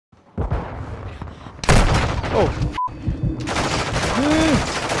Oh.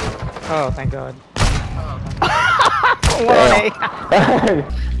 Oh, thank God. Why?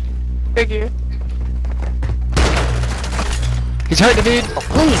 Thank you. He's hurt, David. Oh,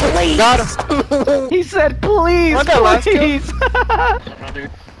 please. Got him. He said, please, please.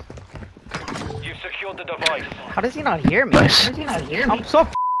 You've secured the device. How does he not hear me? Nice. How does he not hear me? I'm so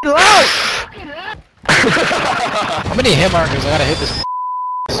loud. How many hit markers I gotta hit this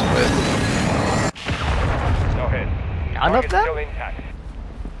with? Go ahead. None of them? Still intact.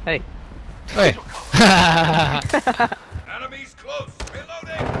 Hey. Hey. Enemies close.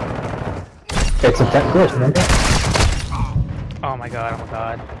 Reloading. It's a tech course, man. Oh my God, oh my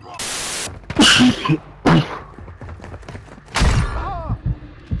God.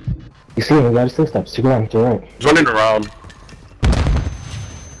 You see him, you got his footsteps. To your right, to your right. He's running around.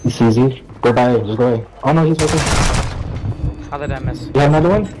 He sees you. Go by him, just go away. Oh no, he's right there. How did I miss? You have another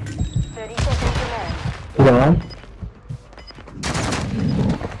one? 30 seconds remaining. You got one?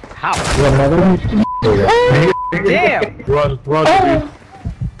 How? You have another one? There you go. Damn! Run, dude.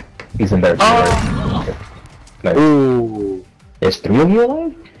 He's in there. Oh. Nice. Ooh. There's 3 of you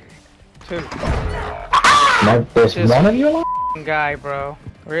alive? 2. No, there's Just 1 of you alive? Guy, bro.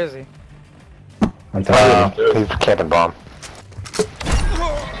 Where is he? I'm telling you. He's camping bomb.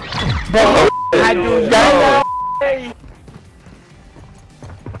 I do not.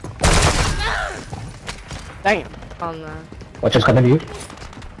 Damn. On the. What just coming to you?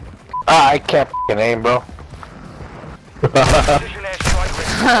 I can't f***ing aim, bro. Precision airstrike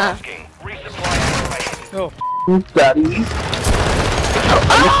ready. Asking. Resupply activated. Oh. Daddy.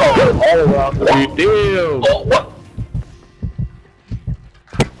 All around. Damn. Oh, what?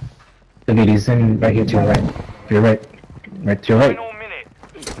 The he's in right here to your right. To your right. Right to your right. Final minute.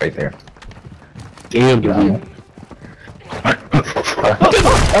 Right there. Damn, dude. Damn.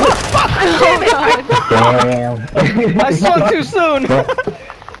 I swung too soon.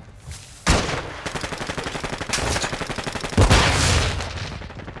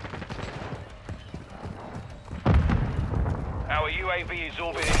 Our UAV is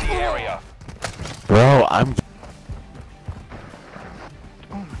orbiting the area. Bro, I'm.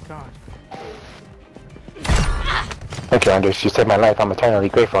 Oh my God. Thank you, Andres. You saved my life. I'm eternally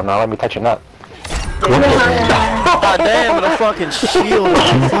grateful. Now let me touch your nut. God damn, the fucking shield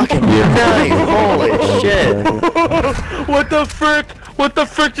is fucking nice. Holy shit. What the frick? What the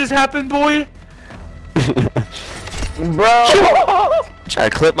frick just happened, boy? Bro! I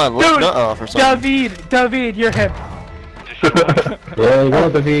clipped my nut off or something. David, you're him. There you go,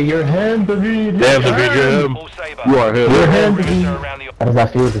 David. You're him, David. Damn, David, you're him. All Saber. You are him. You're him, Perimeter David. around the How does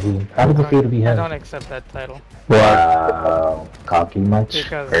that feel to be? How does it feel to be I him? don't accept that title. Wow. Cocky much?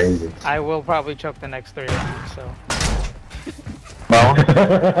 Because Crazy. I will probably choke the next 3 rounds, so. No.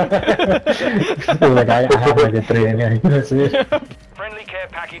 Like I have like a 3 in here. That's it. friendly care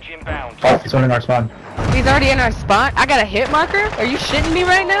package inbound. Oh, he's one in our spawn. He's already in our spot? I got a hit marker? Are you shitting me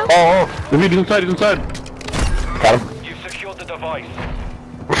right now? Oh, David, he's inside, he's inside. Got him. You've secured the device.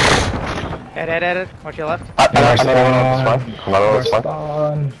 Edit. Watch your left. In our Another spawn.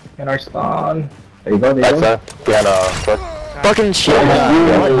 spawn. In our spawn. There you go, there you go. That's behind truck. Fucking shit.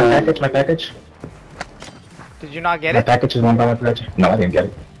 My package. Did you not get My it? package is one by my package. No, I didn't get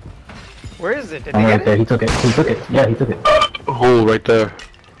it. Where is it? Did I'm they right get there. it? He took it. He took it. Yeah, he took it. Oh, right there.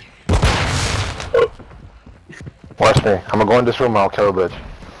 Watch me. I'm gonna go in this room and I'll kill a bitch.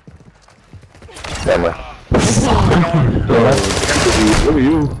 Damn it. Look at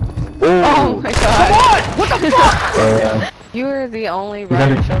you. Oh my god. What the fuck? You are the only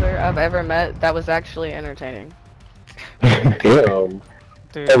rider shoulder I've ever met that was actually entertaining. Damn.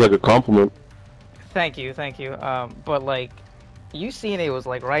 Dude, That's like a compliment. thank you. But like, you seen it was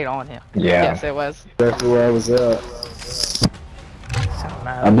like right on him. Yeah. Yes, it was. That's where I was at. So,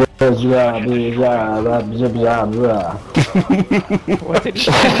 man, What what did he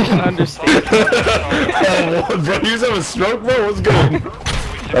say? I didn't understand. Bro, you having a stroke, bro? What's good?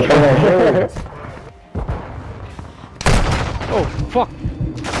 Oh, fuck.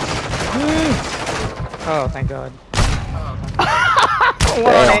 Oh, thank God.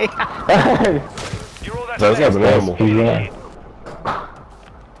 Why? You're all That's that's an animal.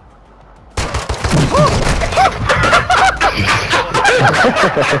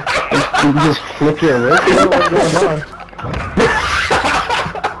 You just flick your wrist? What's going on?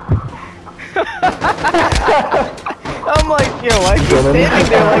 I'm like, yo, why is he standing there like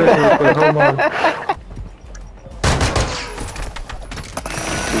that? Hold on.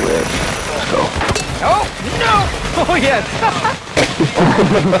 Oh, no! Oh, yes!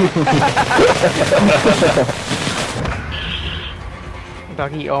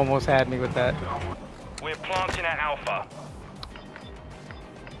 Dog, he almost had me with that. We're planting at Alpha.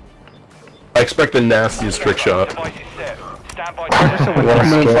 I expect the nastiest trick shot. Device is set. Stand by.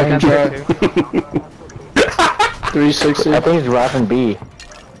 Fucking 360. I think he's rapping B.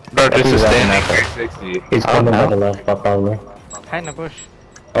 Bro, just he's a standing rapping 360. He's coming by the left, probably. hide in the bush.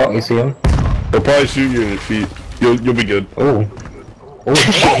 Oh, you see him? He'll probably shoot you in your feet. You'll be good. Oh.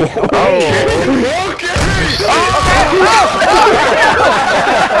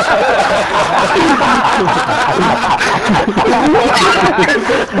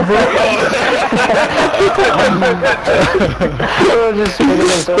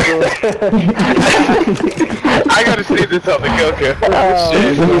 I gotta see this on the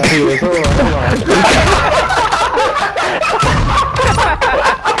Goku.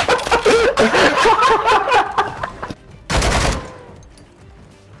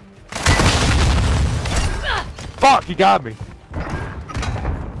 Fuck, he got me.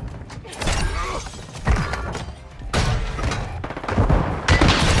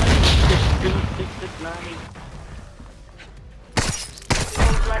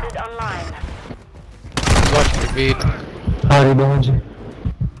 Flooded online. Watch DuhhVeed. Howdy, behind you.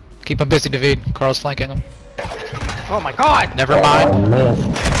 Keep him busy, DuhhVeed. Carl's flanking him. Oh my god! Never Oh, mind. man.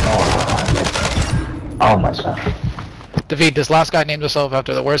 Oh my god. DuhhVeed, this last guy named himself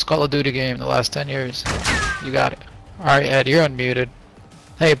after the worst Call of Duty game in the last 10 years. You got it. Alright, Ed, you're unmuted.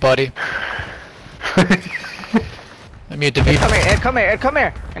 Hey, buddy. Unmute DuhhVeed. Come here, Ed, come here, Ed, come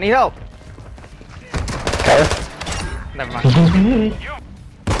here! I need help! Okay. Never mind.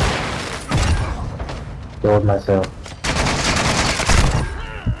 Killed myself.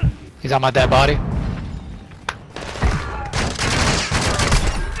 He's on my dead body.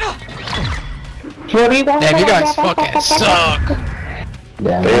 Damn, you guys fucking suck.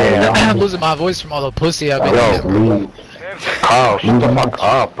 Damn. I'm losing my voice from all the pussy I've been Yo, getting. leave. Kyle, shut the fuck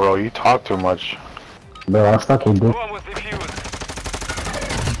up, bro. You talk too much. Bro, I'm stuck in dude. One was defused.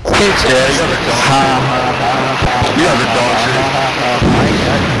 You have the dog shit.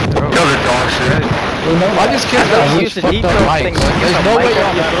 You have the dog shit. Why this kid got Use huge the fucked up decoy mics? thing. There's no way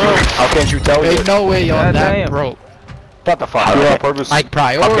y'all that broke. How can't you tell me? There's no way y'all God that damn. broke. Shut the fuck up. Purpose. Like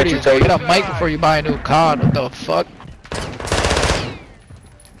priorities, tell get you? a mic before you buy a new card. What the fuck?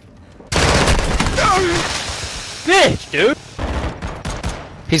 Bitch, dude.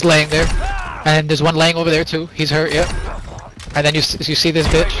 He's laying there, and there's one laying over there too. He's hurt, yep. And then you see this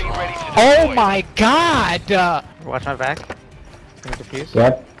bitch. Oh my god! Watch my back. Gonna defuse.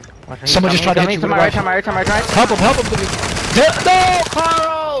 Yep. Watch me. Someone just tried to hit you to with my a right, rifle. to my right, to my right. Help him, dude. No,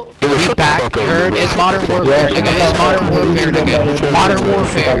 Carl! He's back, you heard? It's modern warfare, nigga. It's modern warfare, nigga. Modern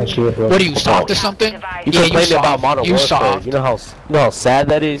warfare. What are you, soft or something? You Yeah, complaining about modern you warfare. soft. You know how sad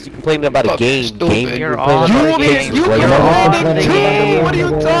that is? You complaining about a Fucking game. stupid. Game. You're complaining on about the a game. You're You're on on the the team! game. What are you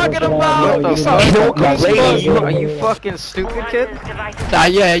talking about? What the You fuck? don't complain. Are you fucking stupid, kid? Nah,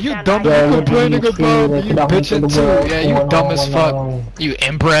 yeah, you dumb. You complaining about me. You bitching too. Yeah, you dumb as fuck. You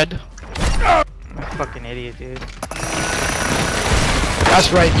inbred. Fucking idiot, dude. That's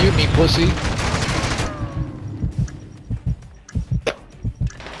right, you me pussy.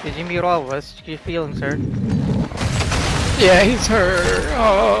 Did you mute all of us? Your feelings hurt. Yeah, he's hurt.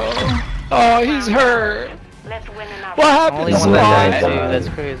 Oh, he's hurt. Let's win another. What happened, Only one that died, Spot? dude. That's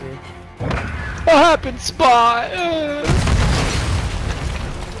crazy. What happened, Spot?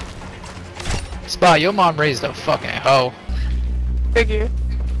 Spot, your mom raised a fucking hoe. Thank you.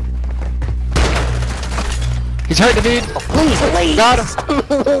 He's hurt, David. Please, Got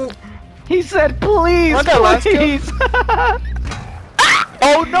him. He said, please, Okay, let's go. please.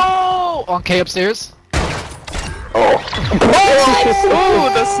 Oh no! On K upstairs. Oh. Ooh,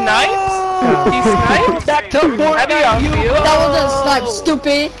 the snipes? He sniped? Back to Fortnite, you. That was a snipe,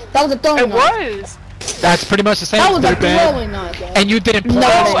 stupid. That was a throwing It knife. was. That's pretty much the same. That was a stupid. throwing knife. Bro. And you didn't No,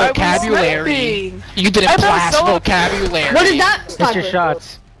 blast I was vocabulary. sniping. You didn't I thought blast so. vocabulary. What is that? It's your sniper?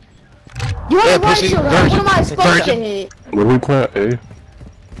 shots. You have Yeah, a right pussy. shoulder. What am I supposed to Virgin. hit? What do we plant, A?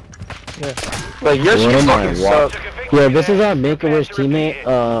 Like, your shit fucking sucks. Yeah, this is our Make-A-Wish teammate.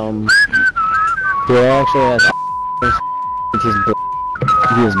 He actually has with his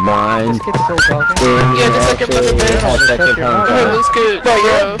he is blind. This kid's still talking. Yeah, just like another man. Okay, let's get.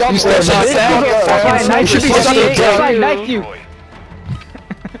 Bro, You still shot That's why I knifed you. should be That's shot. why I knifed you.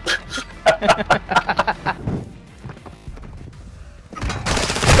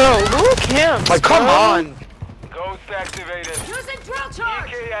 Bro, who camps? Like, come on. Ghost activated. Using drill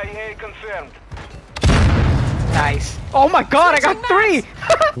charge. EKIA confirmed. Nice. Oh my god, I got 3!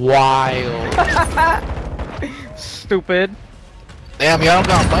 Wild. Stupid. Damn, y'all don't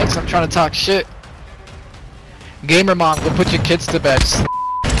got mics. I'm trying to talk shit. Gamer mom, go put your kids to bed.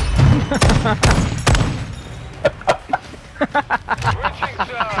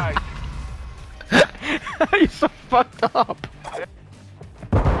 You're so fucked up.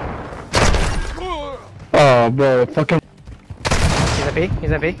 Oh, bro, fucking. He's at B.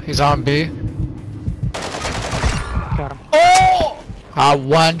 He's at B. He's on B. Got him. Oh!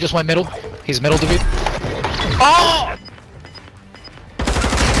 One just went middle. He's middle to B. Oh!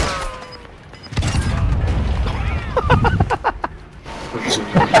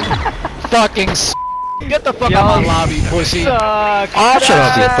 Fucking get the fuck out of my lobby, pussy. Suck. Oh, shut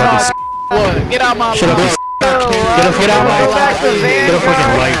up, you fucking what? Get out my lobby. Get out my lobby. Get a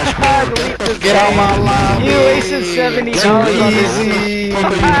fucking light. Get out my lobby. You wasted $70 on this. Easy. What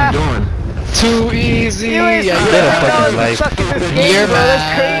are you doing? Too easy. You wasted Yeah, Get a fucking $70 light. sucking this You're game, bro. That's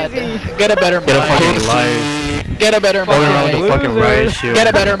mad. crazy. Get a better mic. Get a fucking light. Get a better Walking around with a mic. fucking riot shield. Get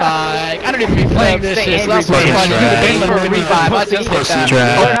a better mic. I don't even be playing this shit. So that's what Fucking fun. You do the trash. game for a revive. I just hit that.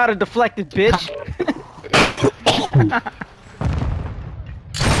 Trash. Learn how to deflect it, bitch.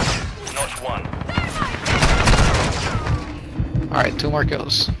 Notch 1. Alright, 2 more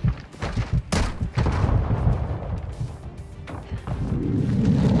kills.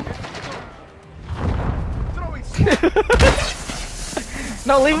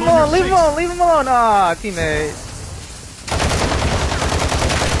 No, leave him alone, leave him alone, leave him alone. Aw, teammate.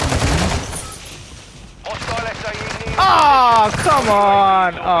 Hostile SAE near. Oh, come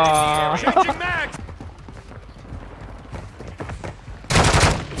on. Aw. Changing mags.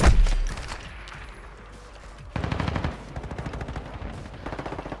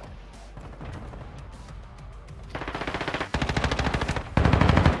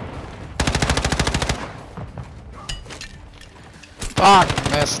 Fuck,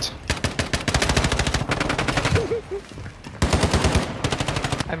 missed.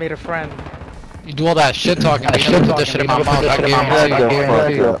 I made a friend. You do all that shit talking. I should put this shit in my mouth. I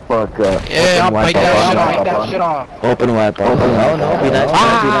guarantee you. Fuck up. Yeah, I'll bite that shit off. Open web. Open. Oh no, be nice.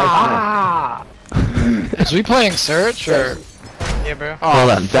 Ah! Is we playing search or? Yeah, bro. Oh, Hold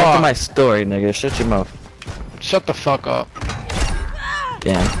on, back to fuck. my story, nigga. Shut your mouth. Shut the fuck up.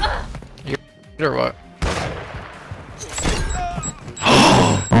 Damn. Or what?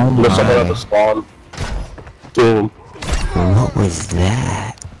 Oh There's someone at the spawn. Boom. What was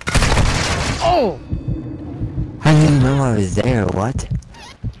that? Oh! I didn't know I was there, what?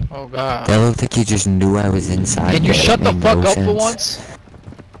 Oh god. That looked like you just knew I was inside. Can you there. shut It the made fuck no up for sense. once?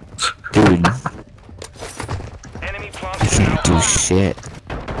 Dude, Enemy I planted can't do shit.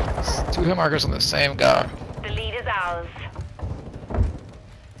 2 hit markers on the same guy. The lead is ours.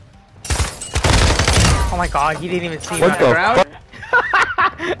 Oh my god, he didn't even see me What on the the ground.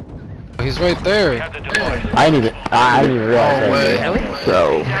 He's right there. Have the device. I didn't even realize Oh, wait. that.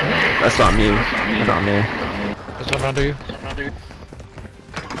 So, that's not me. That's not me. There's one under you.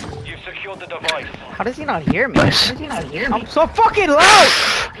 You've secured the device. How does he not hear me? I'm so fucking loud!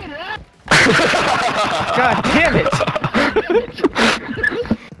 God damn it!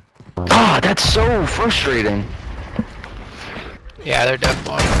 Ah, that's so frustrating. Yeah, they're dead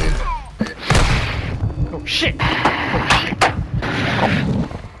on you. Oh shit!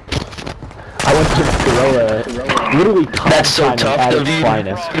 I went to Gorilla. Literally, That's so tough, at its DuhhVeed.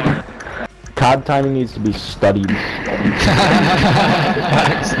 finest. COD timing needs to be studied.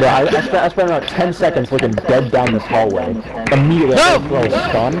 Yeah, I spent about 10 seconds looking dead down this hallway. Immediately after I throw a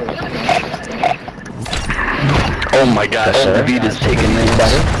stun. Oh my gosh, DuhhVeed is taking this.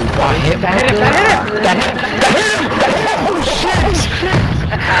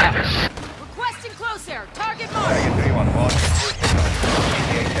 Requesting close air. Target mark.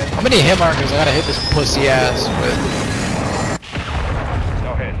 How many hit markers I gotta hit this pussy ass with?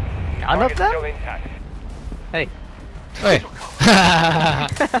 No hit. None of Target them? still intact. Hey. Hey.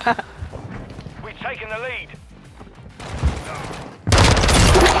 We've taken the lead.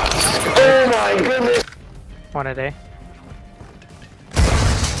 Oh my goodness. One a day.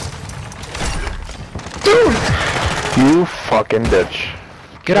 You fucking bitch.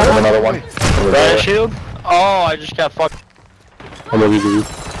 Get out of Another one. Riot shield? Oh, I just got fucked. I love you, dude.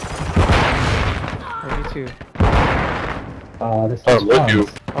 Love you too. This I is love you.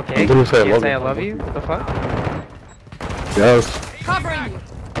 Okay. I'm gonna say I You love say you. I love you? What the fuck? Yes. Covering you.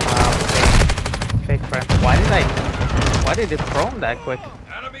 Fake friend. Why did it throw him that quick?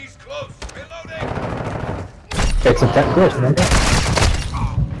 Enemies close. Reloading. It's a death course, remember?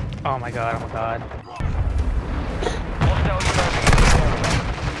 Oh my god, oh my god. Hostile UAV.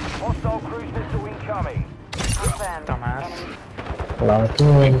 Hostile cruise missile incoming. Dumbass.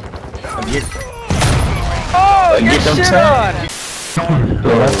 Oh, get shit on!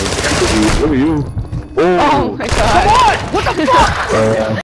 Who are you? Oh my god. What the fuck?